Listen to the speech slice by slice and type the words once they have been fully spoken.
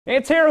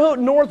And Terre Haute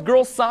North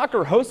girls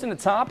soccer hosting the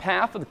top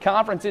half of the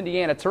Conference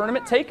Indiana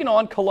tournament, taking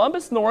on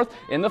Columbus North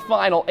in the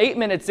final. 8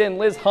 minutes in,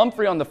 Liz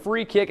Humphrey on the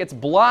free kick. It's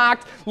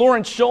blocked.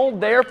 Lauren Scholl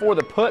there for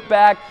the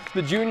putback.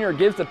 The junior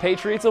gives the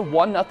Patriots a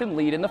 1-0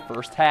 lead in the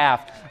first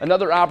half.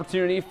 Another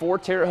opportunity for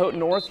Terre Haute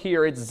North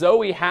here. It's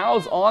Zoe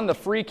Howes on the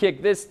free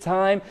kick this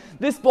time.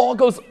 This ball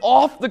goes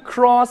off the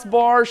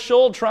crossbar.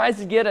 Scholl tries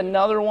to get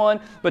another one,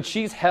 but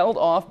she's held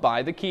off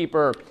by the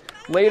keeper.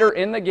 Later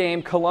in the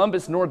game,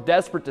 Columbus North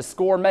desperate to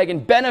score.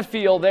 Megan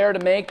Benefiel there to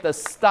make the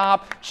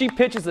stop. She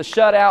pitches a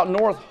shutout.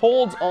 North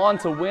holds on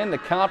to win the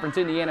Conference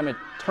Indiana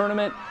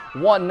tournament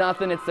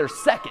 1-0. It's their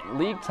second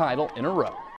league title in a row.